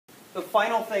The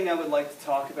final thing I would like to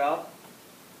talk about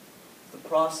is the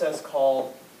process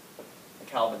called the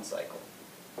Calvin cycle.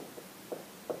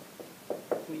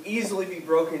 It can easily be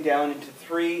broken down into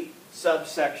three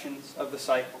subsections of the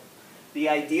cycle. The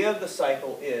idea of the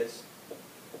cycle is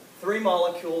three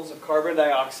molecules of carbon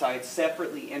dioxide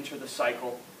separately enter the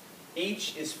cycle.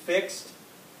 Each is fixed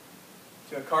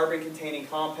to a carbon-containing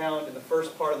compound in the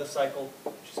first part of the cycle,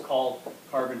 which is called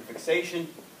carbon fixation.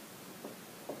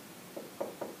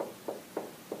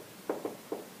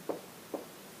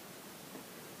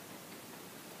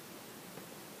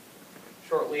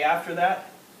 Shortly after that,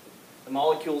 the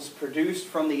molecules produced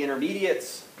from the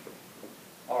intermediates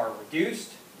are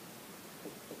reduced.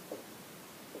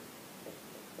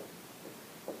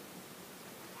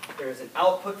 There is an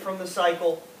output from the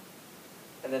cycle,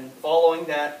 and then following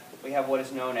that, we have what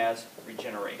is known as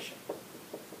regeneration,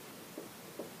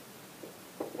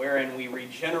 wherein we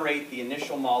regenerate the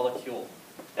initial molecule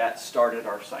that started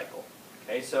our cycle.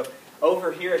 Okay, so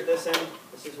over here at this end,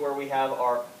 this is where we have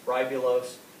our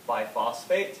ribulose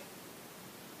biphosphate,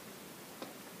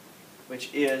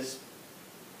 which is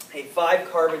a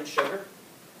 5-carbon sugar.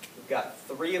 We've got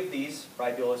 3 of these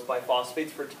ribulose biphosphates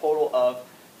for a total of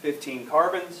 15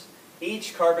 carbons.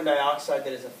 Each carbon dioxide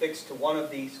that is affixed to one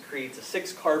of these creates a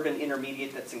 6-carbon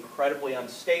intermediate that's incredibly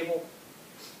unstable.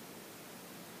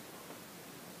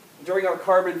 During our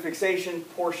carbon fixation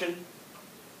portion,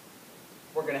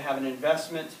 we're going to have an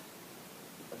investment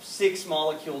of 6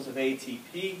 molecules of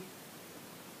ATP, which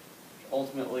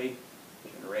ultimately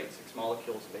generate 6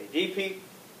 molecules of ADP.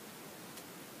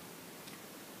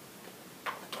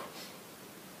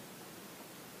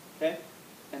 Okay,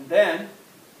 and then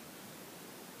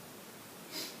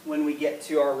when we get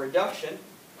to our reduction,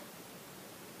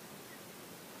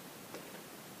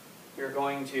 we're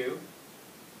going to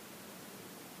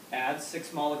add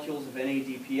 6 molecules of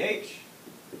NADPH,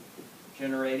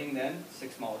 generating then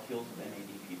 6 molecules of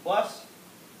NADP+.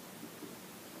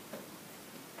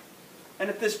 And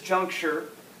at this juncture,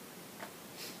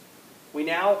 we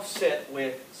now sit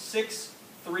with 6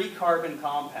 3-carbon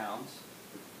compounds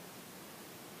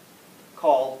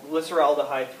called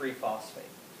glyceraldehyde 3-phosphate.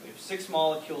 We have 6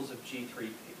 molecules of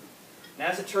G3P. And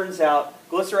as it turns out,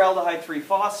 glyceraldehyde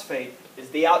 3-phosphate is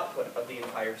the output of the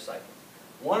entire cycle.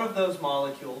 One of those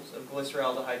molecules of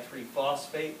glyceraldehyde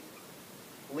 3-phosphate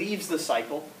leaves the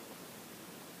cycle.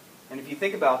 And if you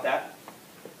think about that,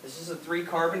 this is a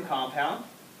 3-carbon compound.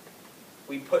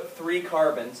 We put 3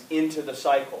 carbons into the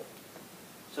cycle.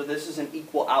 So this is an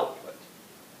equal output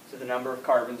to the number of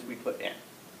carbons we put in.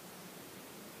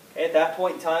 Okay, at that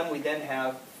point in time, we then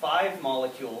have 5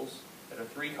 molecules that are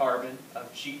 3-carbon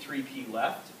of G3P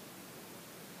left.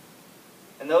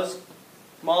 And those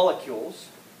molecules,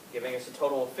 giving us a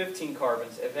total of 15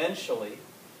 carbons, eventually,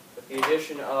 with the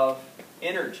addition of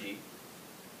energy,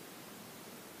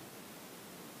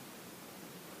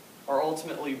 are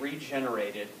ultimately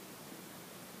regenerated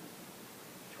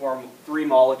to our 3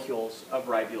 molecules of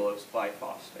ribulose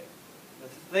biphosphate. The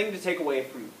thing to take away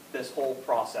from this whole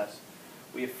process,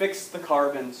 we have fixed the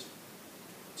carbons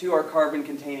to our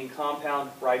carbon-containing compound,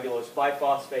 ribulose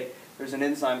biphosphate. There's an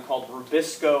enzyme called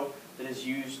rubisco that is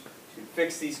used to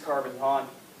fix these carbons on.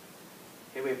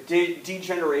 Okay, we have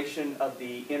degeneration of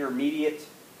the intermediate,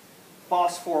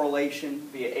 phosphorylation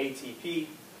via ATP,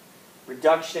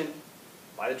 reduction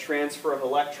by the transfer of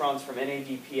electrons from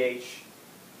NADPH,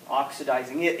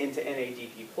 oxidizing it into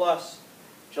NADP+,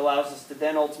 which allows us to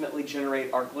then ultimately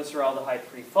generate our glyceraldehyde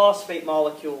 3-phosphate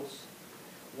molecules.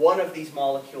 One of these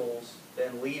molecules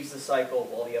then leaves the cycle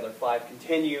while the other 5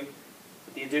 continue.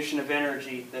 With the addition of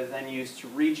energy, they're then used to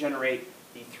regenerate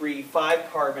the 3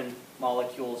 5-carbon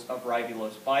molecules of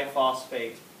ribulose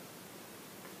biphosphate,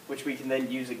 which we can then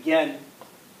use again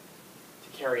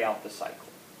to carry out the cycle.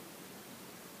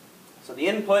 So the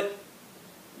input,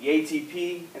 the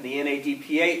ATP and the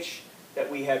NADPH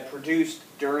that we had produced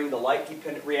during the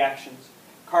light-dependent reactions,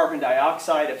 carbon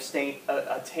dioxide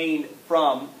attained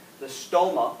from the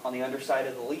stoma on the underside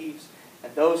of the leaves,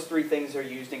 and those 3 things are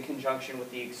used in conjunction with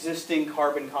the existing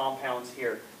carbon compounds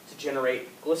here to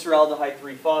generate glyceraldehyde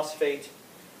 3-phosphate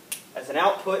as an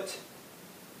output,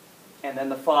 and then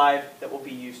the 5 that will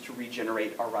be used to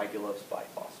regenerate our ribulose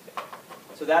biphosphate.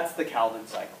 So that's the Calvin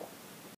cycle.